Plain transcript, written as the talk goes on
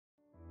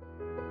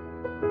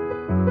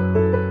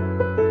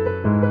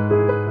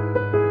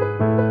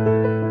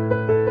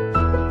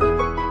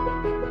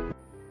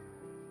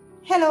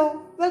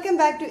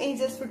back to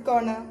Angel's Food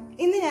Corner.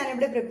 ഇന്ന് ഞാൻ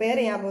ഇവിടെ പ്രിപ്പയർ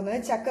ചെയ്യാൻ പോകുന്നത്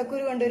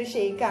ചക്കക്കുരു കൊണ്ട് ഒരു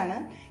ഷേക്ക് ആണ്.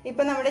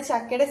 ഇപ്പോൾ നമ്മുടെ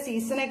ചക്കയുടെ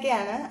സീസൺ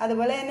ഒക്കെയാണ്.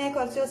 അതുപോലെ തന്നെ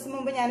കുറച്ച് ദിവസം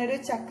മുമ്പ് ഞാൻ ഒരു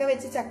ചക്ക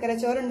വെച്ച്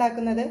ചക്കരച്ചോറ്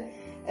ഉണ്ടാക്കുന്നത്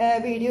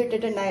വീഡിയോ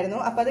ഇട്ടിട്ടുണ്ടായിരുന്നു.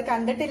 അപ്പോൾ അത്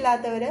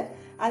കണ്ടിട്ടില്ലാത്തവർ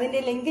അതിന്റെ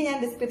ലിങ്ക് ഞാൻ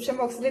ഡിസ്ക്രിപ്ഷൻ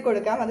ബോക്സിൽ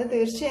കൊടുക്കാം. അത്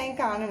തീർച്ചയായും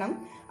കാണണം.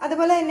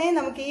 അതുപോലെ തന്നെ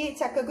നമുക്ക് ഈ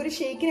ചക്കക്കുരു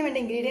ഷേക്കിന് വേണ്ട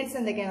ഇൻഗ്രീഡിയൻസ്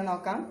എന്തൊക്കെയാണെന്ന്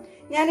നോക്കാം.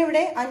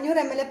 ഞാനിവിടെ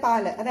 500 ml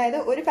പാല്, അതായത്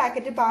ഒരു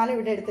പാക്കറ്റ് പാൽ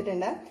ഇവിടെ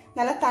എടുത്തിട്ടുണ്ട്.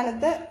 നല്ല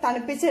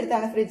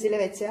തണുപ്പിച്ചെടുത്താണ് ഫ്രിഡ്ജിൽ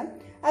വെച്ച്.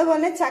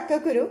 അതുപോലെ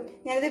ചക്കക്കുരു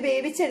ഞാനിത്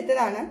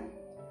വേവിച്ചെടുത്തതാണ്.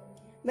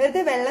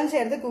 വെറുതെ വെള്ളം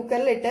ചേർത്ത്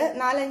കുക്കറിലിട്ട്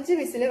 4-5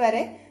 വിസിൽ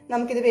വരെ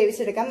നമുക്കിത്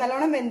വേവിച്ചെടുക്കാം.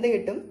 നല്ലോണം വെന്ത്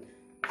കിട്ടും.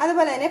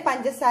 അതുപോലെ തന്നെ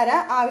പഞ്ചസാര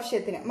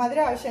ആവശ്യത്തിന്, മധുര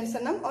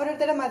ആവശ്യാനുസരണം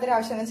ഓരോരുത്തരുടെ മധുര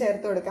ആവശ്യം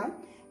ചേർത്ത് കൊടുക്കാം.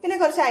 പിന്നെ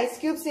കുറച്ച് ഐസ്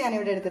ക്യൂബ്സ് ഞാൻ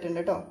ഇവിടെ എടുത്തിട്ടുണ്ട്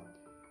കേട്ടോ.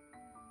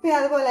 പിന്നെ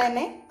അതുപോലെ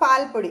തന്നെ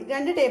പാൽപ്പൊടി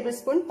 2 ടേബിൾ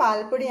സ്പൂൺ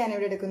പാൽപ്പൊടി ഞാൻ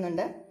ഇവിടെ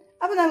എടുക്കുന്നുണ്ട്.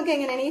 അപ്പൊ നമുക്ക്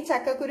എങ്ങനെയാണ് ഈ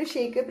ചക്കക്കുരു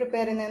ഷേക്ക്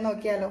പ്രിപ്പയർ ചെയ്യുന്നതെന്ന്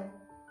നോക്കിയാലോ.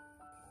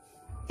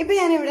 ഇപ്പൊ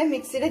ഞാനിവിടെ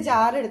മിക്സിയുടെ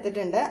ജാർ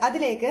എടുത്തിട്ടുണ്ട്.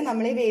 അതിലേക്ക്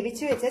നമ്മൾ ഈ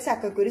വേവിച്ച് വെച്ച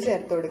ചക്കക്കുരു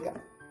ചേർത്ത് കൊടുക്കാം.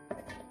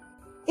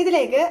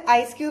 ഇതിലേക്ക്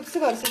ഐസ് ക്യൂബ്സ്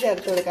കുറച്ച്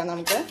ചേർത്ത് കൊടുക്കാം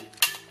നമുക്ക്.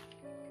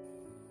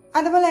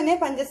 അതുപോലെ തന്നെ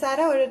പഞ്ചസാര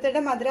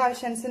ഓരോരുത്തരുടെ മധുര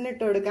ആവശ്യാനുസരണം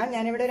ഇട്ട് കൊടുക്കാം.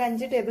 ഞാനിവിടെ ഒരു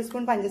 5 ടേബിൾ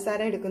സ്പൂൺ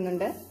പഞ്ചസാര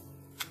എടുക്കുന്നുണ്ട്.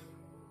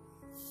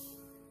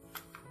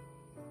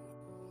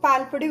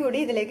 പാൽപ്പൊടി കൂടി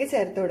ഇതിലേക്ക്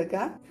ചേർത്ത്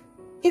കൊടുക്കുക.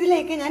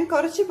 ഇതിലേക്ക് ഞാൻ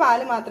കുറച്ച്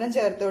പാല് മാത്രം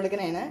ചേർത്ത്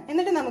കൊടുക്കണേണ്.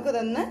 എന്നിട്ട്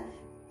നമുക്കിതൊന്ന്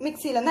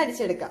മിക്സിയിലൊന്ന്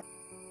അടിച്ചെടുക്കാം.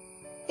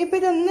 ഇപ്പൊ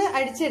ഇതൊന്ന്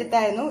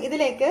അടിച്ചെടുത്തായിരുന്നു.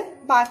 ഇതിലേക്ക്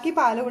ബാക്കി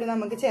പാല് കൂടി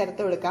നമുക്ക്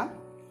ചേർത്ത് കൊടുക്കാം.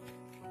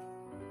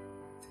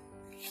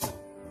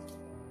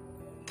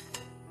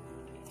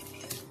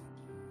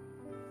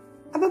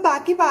 അപ്പൊ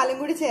ബാക്കി പാലും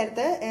കൂടി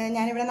ചേർത്ത്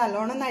ഞാനിവിടെ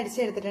നല്ലോണം ഒന്ന്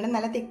അടിച്ചെടുത്തിട്ടുണ്ട്.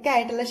 നല്ല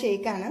തിക്കായിട്ടുള്ള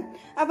ഷേക്കാണ്.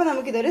 അപ്പൊ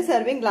നമുക്കിതൊരു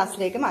സെർവിങ്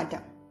ഗ്ലാസ്സിലേക്ക്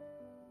മാറ്റാം.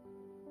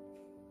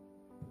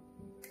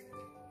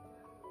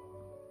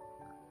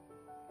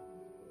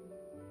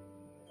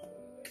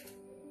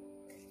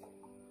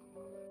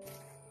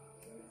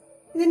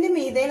 ഇതിന്റെ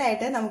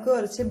മീതയിലായിട്ട് നമുക്ക്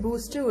കുറച്ച്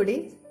ബൂസ്റ്റ് കൂടി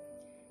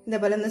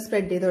ഇതേപോലെ ഒന്ന്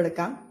സ്പ്രെഡ് ചെയ്ത്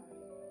കൊടുക്കാം.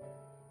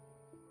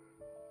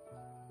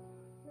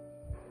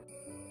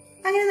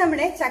 അങ്ങനെ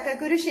നമ്മുടെ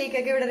ചക്കക്കുരു ഷേക്ക്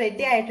ഒക്കെ ഇവിടെ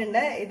റെഡി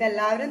ആയിട്ടുണ്ട്.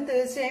 ഇതെല്ലാവരും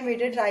തീർച്ചയായും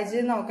വീട്ടിൽ ട്രൈ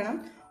ചെയ്ത് നോക്കണം.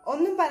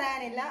 ഒന്നും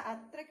പറയാനില്ല,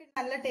 അത്രയ്ക്ക്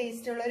നല്ല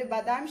ടേസ്റ്റ് ഉള്ള ഒരു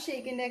ബദാം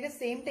ഷേക്കിന്റെ ഒക്കെ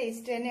സെയിം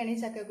ടേസ്റ്റ് തന്നെയാണ് ഈ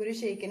ചക്കക്കുരു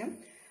ഷേക്കിനും.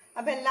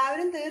 അപ്പൊ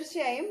എല്ലാവരും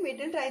തീർച്ചയായും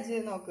വീട്ടിൽ ട്രൈ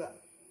ചെയ്ത് നോക്കുക.